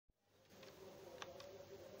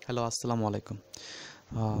Hello, আসসালামু আলাইকুম।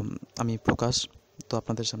 আমি প্রকাশ। তো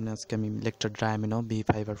আপনাদের সামনে আজকে আমি লেকচার ডায়ামিনো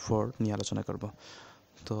B5 আর 4 নিয়ে আলোচনা করব।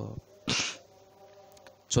 তো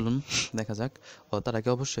চলুন দেখা যাক। তার আগে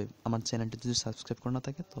অবশ্যই আমার চ্যানেলটি যদি সাবস্ক্রাইব করা না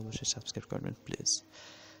থাকে তো অবশ্যই সাবস্ক্রাইব করবেন প্লিজ।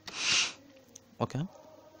 ওকে,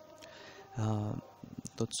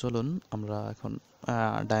 তো চলুন আমরা এখন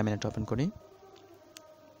ডায়ামিনোটা ওপেন করি।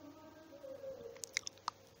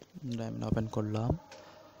 ডায়ামিনো ওপেন করলাম।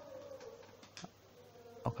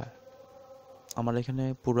 ওকে, আমার এখানে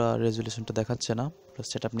পুরো রেজুলেশনটা দেখাচ্ছে না, পুরো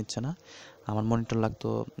সেট আপ নিচ্ছে না। আমার মনিটর লাগতো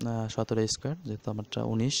 17 স্কোয়ার, যেহেতু আমারটা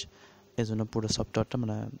 19, এই জন্য পুরো সফটওয়্যারটা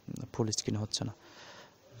মানে ফুল স্ক্রিন হচ্ছে না।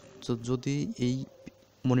 তো যদি এই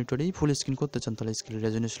মনিটরেই ফুল স্ক্রিন করতে চান তাহলে স্ক্রিন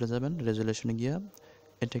রেজুলেশনে যাবেন, রেজুলেশনে গিয়ে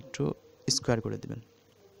এটা একটু স্কোয়ার করে দিবেন,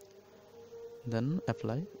 দেন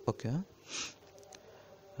অ্যাপ্লাই। ওকে,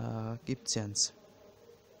 কিপ চেঞ্জ,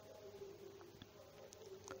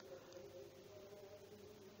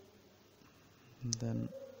 দেন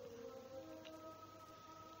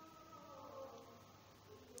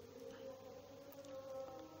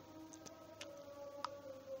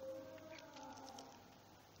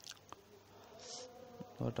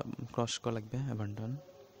ওটা ক্রস করা লাগবে, অ্যাবান্ডন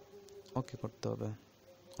ওকে করতে হবে।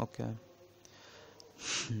 ওকে,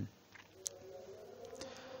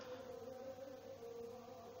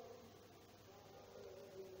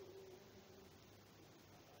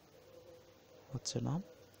 হচ্ছে না,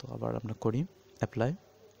 তো আবার আমরা করি অ্যাপ্লাই,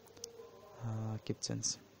 কিপ চেঞ্জ।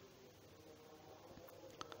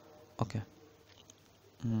 ওকে,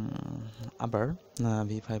 আবার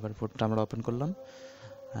V5 আর 4টা আমরা ওপেন করলাম।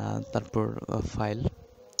 তারপর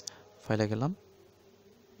ফাইলে গেলাম।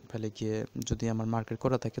 ফাইলে গিয়ে যদি আমার মার্কেট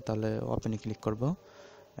করা থাকে তাহলে ওপেনে ক্লিক করব।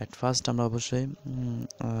 অ্যাট ফার্স্ট আমরা অবশ্যই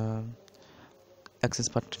অ্যাক্সেস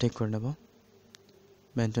পার্টটা ঠিক করে নেব।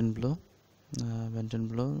 মেনটেন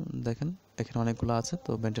ব্লো দেখেন এখানে অনেকগুলো আছে,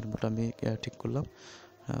 তো মেনটেন ব্লোটা আমি ঠিক করলাম।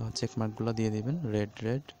 চেক মার্কগুলো দিয়ে দিবেন,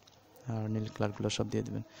 রেড আর নীল কালারগুলো সব দিয়ে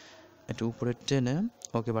দিবেন। একটু উপরে টেনে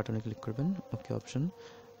ওকে বাটনে ক্লিক করবেন, ওকে অপশন।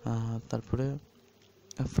 তারপরে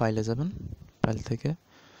ফাইলে যাবেন, ফাইল থেকে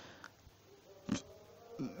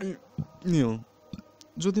নিউ,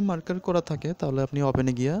 যদি মার্কার করা থাকে তাহলে আপনি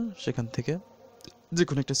ওপেনে গিয়া সেখান থেকে যে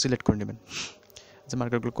কোনো একটা সিলেক্ট করে নেবেন। যে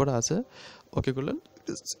মার্কারগুলো করা আছে ওকে করলেন,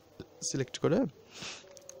 সিলেক্ট করে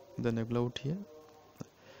দেন এগুলো উঠিয়ে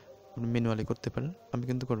ম্যানুয়ালি করতে পারেন। আমি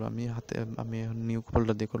কিন্তু করবো, আমি এখন নিউ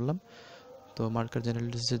ফোল্ডার দিয়ে করলাম। তো মার্কার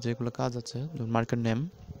জেনারেলিস্টে যেগুলো কাজ আছে, মার্কার নেম,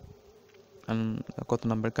 কত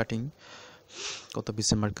নাম্বার কাটিং, কত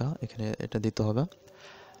পিসের মার্কা, এখানে এটা দিতে হবে।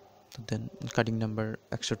 তো দেন কাটিং নাম্বার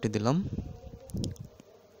 61 দিলাম।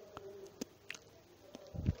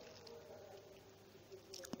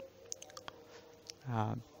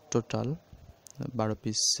 টোটাল 12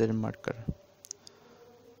 পিসের মার্কার,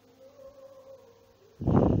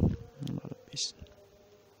 12 পিস।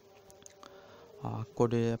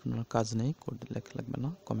 কোডে আপনার কাজ নেই, কোডে লেখা লাগবে না।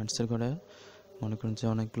 কমেন্টসের ঘরে মনে করেন যে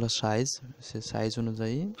অনেকগুলো সাইজ, সে সাইজ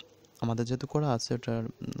অনুযায়ী আমাদের যেহেতু করা আছে ওটার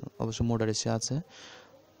অবশ্য মোডার এসে আছে,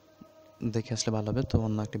 দেখে আসলে ভালো হবে। তো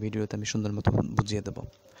অন্য একটা ভিডিওতে আমি সুন্দর মতো বুঝিয়ে দেবো।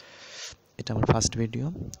 এটা আমার ফার্স্ট ভিডিও,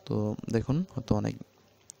 তো দেখুন হয়তো অনেক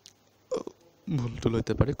ভুল টুল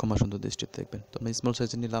হইতে পারে, ক্ষমা সুন্দর দৃষ্টিতে দেখবেন। তো আমি স্মল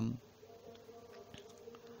সাইজে নিলাম,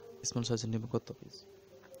 স্মল সাইজে নিব কত পিস,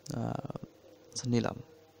 আচ্ছা নিলাম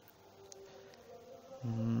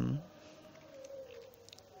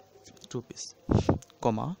 2 পিস,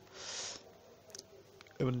 কমা।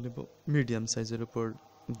 এবার নেব মিডিয়াম সাইজের উপর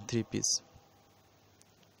 3 পিস,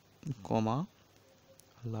 কমা,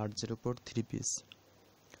 লার্জের উপর 3 পিস,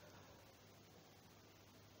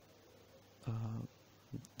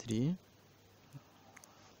 3,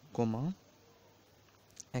 কমা,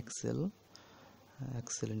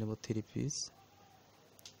 এক্সেলে নেব 3 পিস,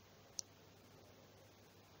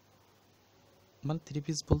 মানে 3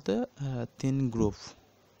 পিস বলতে 3 গ্রুপ।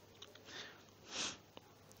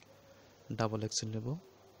 ডাবল এক্সেল নেব,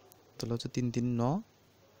 তাহলে হচ্ছে 3 3 9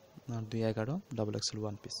 আর 2 11, ডাবল এক্সেল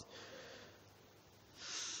 1 পিস।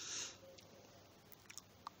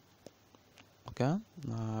 ওকে,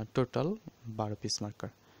 টোটাল 12 পিস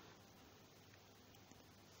মার্কার,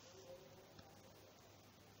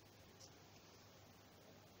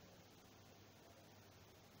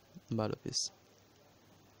 12 পিস।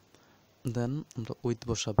 দেন আমরা উইথ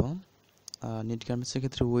বসাবো। নিট গার্মেন্টসের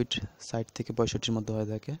ক্ষেত্রে উইথ 60 থেকে 65-র মধ্যে হয়ে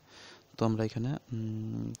থাকে। তো আমরা এখানে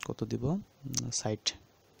কত দিব,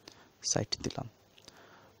 60 দিলাম।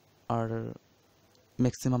 আর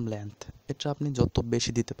ম্যাক্সিমাম লেন্থ, এটা আপনি যত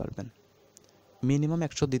বেশি দিতে পারবেন, মিনিমাম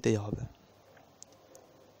 100 দিতেই হবে।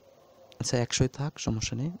 আচ্ছা 100ই থাক,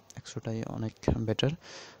 সমস্যা নেই, 100টাই অনেক বেটার।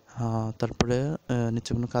 তারপরে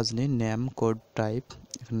নিচে কোনো কাজ নেই, নেম কোড টাইপ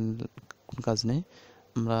এখানে কোনো কাজ নেই।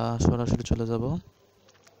 আমরা সরাসরি চলে যাব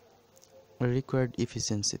রিকোয়ার্ড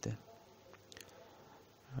এফিসিয়েন্সিতে।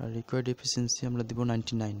 রিকোয়ার্ড এফিসিয়েন্সি আমরা দিব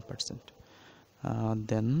 99%।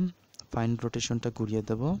 দেন ফাইন রোটেশনটা ঘুরিয়ে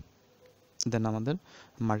দেব। দেন আমাদের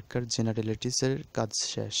মার্কার জেনারেলিটিসের কাজ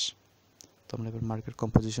শেষ। তো আমরা এবার মার্কার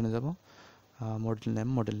কম্পোজিশনে যাব।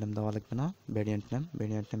 মডেল নেম দেওয়া লাগবে না,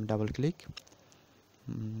 ভ্যারিয়েন্ট নেম ডাবল ক্লিক,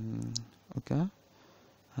 ওকে।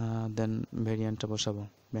 দেন ভ্যারিয়েন্টটা বসাবো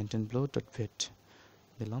মেনটেন ব্লো ডট ভেট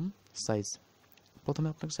দিলাম। সাইজ প্রথমে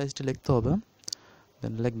আপনাকে সাইজটা লিখতে হবে,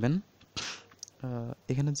 দেন লিখবেন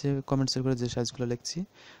এখানে যে কমেন্টসের করে যে সাইজগুলো লিখছি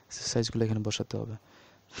সেই সাইজগুলো এখানে বসাতে হবে।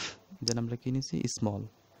 দেন আমরা কি নিয়েছি,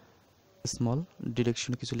 স্মল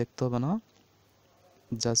ডিরেকশনে কিছু লিখতে হবে না,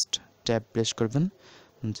 জাস্ট ট্যাব প্রেস করবেন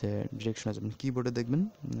যে ডিরেকশনে যাবেন। কিবোর্ডে দেখবেন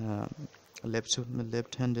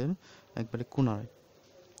লেফট হ্যান্ডের একবারে কোনায়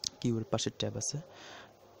কিবোর্ড পাশে ট্যাব আছে।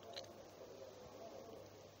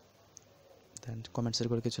 দেন কমেন্টসের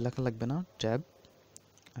করে কিছু লেখা লাগবে না,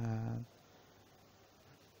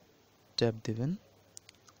 ট্যাব দিবেন।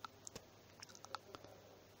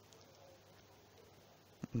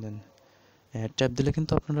 দেন ট্যাব দিলে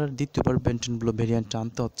কিন্তু আপনারা দ্বিতীয়বার মেনটেন ব্লো ভেরিয়েন্টটা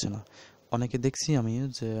আনতে হচ্ছে না। অনেকে দেখছি আমি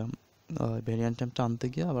যে ভেরিয়েন্ট টাইমটা আনতে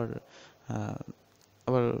গিয়ে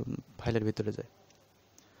আবার ফাইলের ভিতরে যায়।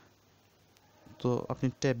 তো আপনি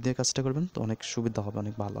ট্যাব দিয়ে কাজটা করবেন তো অনেক সুবিধা হবে,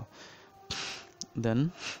 অনেক ভালো। দেন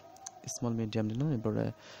স্মল মিডিয়াম দিলাম, এরপরে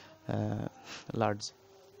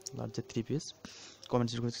লার্জে 3 পিস।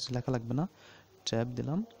 কমেন্টসের করে কিছু লেখা লাগবে না, ট্যাব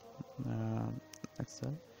দিলাম,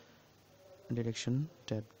 এক্সেল ডিরেকশন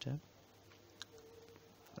ট্যাব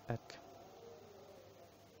এক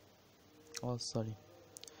সরি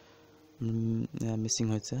মিসিং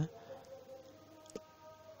হয়েছে,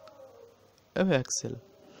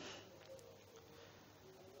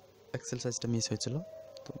 এক্সেল সাইজটা মিস হয়েছিল।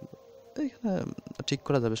 তো এখানে ঠিক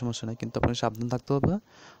করা যাবে, সমস্যা নেই, কিন্তু আপনাকে সাবধান থাকতে হবে।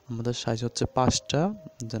 আমাদের সাইজ হচ্ছে 5টা,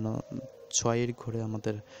 যেন 6-এর ঘরে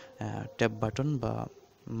আমাদের ট্যাব বাটন বা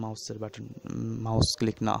মাউস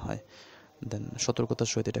ক্লিক না হয়। দেন সতর্কতার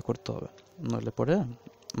সহিত এটা করতে হবে, নইলে পরে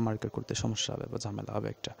মার্কার করতে সমস্যা হবে বা ঝামেলা হবে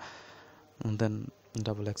একটা। দেন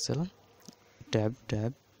double XL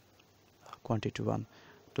tab quantity 1,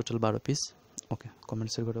 total 12 piece, ওকে।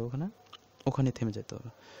 কমেন্টসের ঘরে ওখানে থেমে যেতে হবে।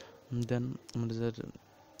 দেন আমাদের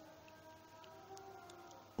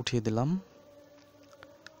উঠিয়ে দিলাম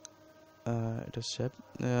এটা শেপ,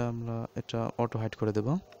 আমরা এটা অটো হাইড করে দেব,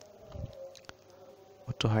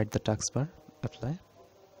 auto hide the task bar, apply,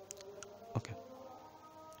 ওকে।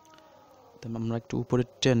 দেন আমরা একটু উপরে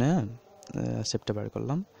টেনে শেপটা বার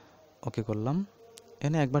করলাম, ওকে করলাম।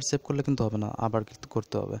 এখানে একবার সেভ করলে কিন্তু হবে না, আবার কিন্তু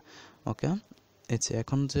করতে হবে, ওকে। এই যে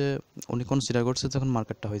এখন যে উনি কনসিডার করছে যখন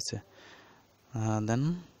মার্কারটা হয়েছে, দেন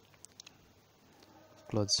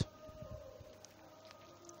ক্লোজ,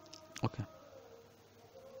 ওকে।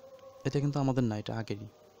 এটা কিন্তু আমাদের না, এটা আগেরই।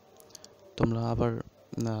 তোমরা আবার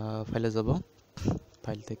ফাইলে যাব,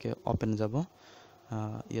 ফাইল থেকে ওপেন যাব,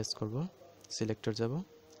 ইয়েস করব, সিলেক্টর যাব,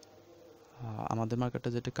 আমাদের মার্কারটা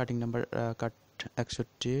যেটা কাটিং নাম্বার কাট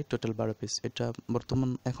 61, টোটাল 12 পিস, এটা বর্তমান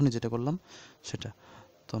এখনই যেটা করলাম সেটা।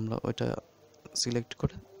 তো আমরা ওইটা সিলেক্ট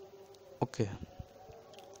করে ওকে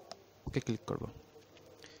ক্লিক করব,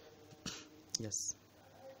 ইয়েস,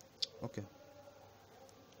 ওকে।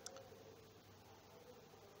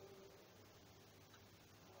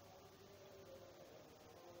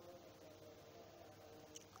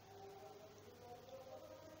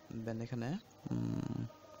 দেন এখানে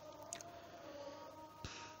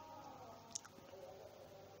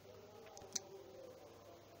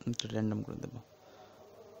র্যান্ডম করে দেব,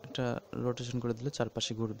 এটা রোটেশন করে দিলে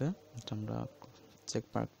চারপাশে ঘুরবে। এটা আমরা চেক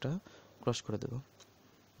মার্কটা ক্রস করে দেব,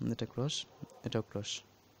 এটা ক্রস, এটাও ক্রস,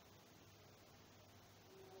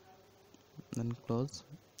 দেন ক্লোজ,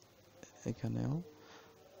 এখানেও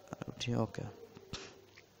উঠিয়ে ওকে।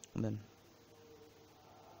 দেন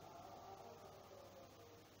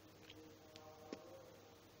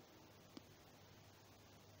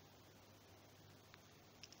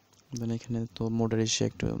এখানে তো মোডের ইস্যু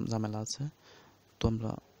একটু ঝামেলা আছে, তো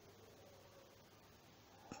আমরা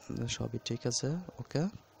সবই ঠিক আছে, ওকে।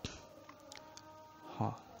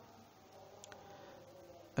 হ্যাঁ,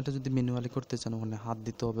 এটা যদি ম্যানুয়ালি করতে চান ওখানে হাত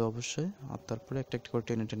দিতে হবে অবশ্যই, আর তারপরে একটা করে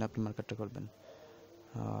টেনে টেনে আপনি মার্কারটা করবেন।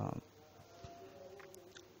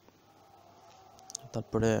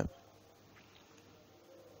 তারপরে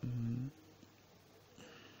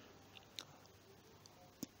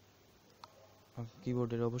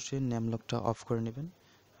কিবোর্ডের অবশ্যই নেম লকটা অফ করে নেবেন,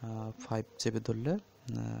 5 চেপে ধরলে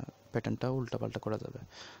প্যাটার্নটা উল্টাপাল্টা করা যাবে।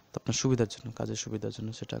 তো আপনার সুবিধার জন্য, কাজের সুবিধার জন্য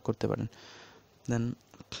সেটা করতে পারেন। দেন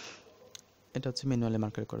এটা হচ্ছে ম্যানুয়ালি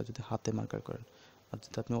মার্কার করা, যদি হাতে মার্কার করেন। আর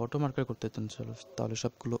যদি আপনি অটো মার্কার করতে চান তাহলে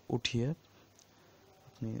সবগুলো উঠিয়ে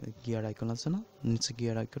আপনি গিয়ার আইকন আছে না, নিচে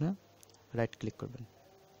গিয়ার আইকনে রাইট ক্লিক করবেন।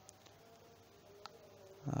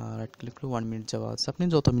 রাইট ক্লিক করে 1 মিনিট যাওয়া আছে, আপনি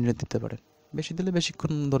যত মিনিট দিতে পারেন, বেশি দিলে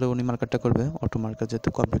বেশিক্ষণ ধরে উনি মার্কারটা করবে। অটো মার্কার যেহেতু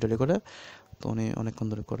কম্পিউটারে করে, তো উনি অনেকক্ষণ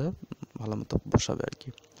ধরে করে ভালো মতো বসাবে আর কি।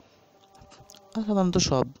 আর সাধারণত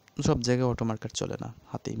সব সব জায়গায় অটো মার্কার চলে না,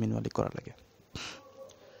 হাতেই ম্যানুয়ালি করা লাগে।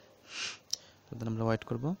 তো আমরা ওয়েট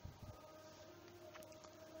করব।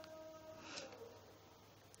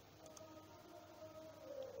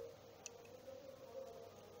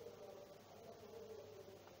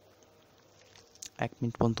 এক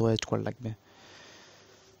মিনিট পর্যন্ত ওয়েট করা লাগবে।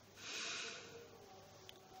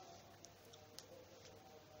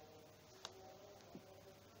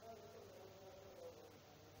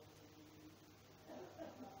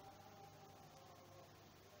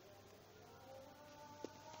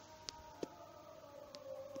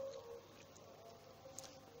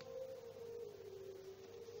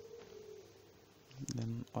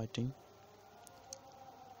 দেন ওয়েটিং।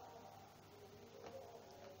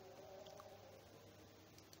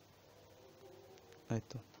 এই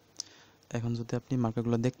তো এখন যদি আপনি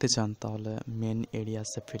মার্কারগুলো দেখতে চান তাহলে মেন এরিয়া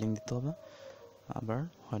সেভ ফিলিং দিতে হবে। আবার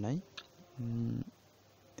হয় নাই,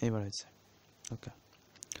 এবার হয়েছে। ওকে,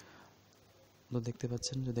 তো দেখতে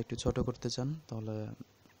পাচ্ছেন, যদি একটু ছোট করতে চান তাহলে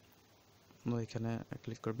এখানে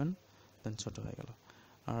ক্লিক করবেন, দেন ছোট হয়ে গেল।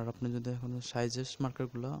 আর আপনি যদি এখন সাইজেস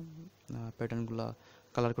মার্কারগুলো প্যাটার্নগুলো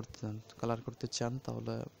কালার করতে চান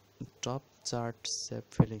তাহলে টপ চার্ট সেভ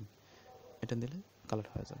ফিলিং এটা দিলে কালার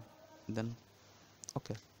হয়ে যাবে। দেন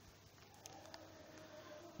ওকে,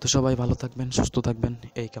 তো সবাই ভালো থাকবেন, সুস্থ থাকবেন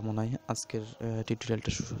এই কামনায় আজকের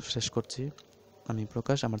টিউটোরিয়ালটা শেষ করছি। আমি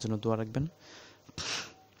প্রকাশ, আমার জন্য দোয়া রাখবেন।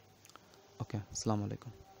 ওকে, আসসালামু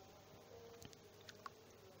আলাইকুম।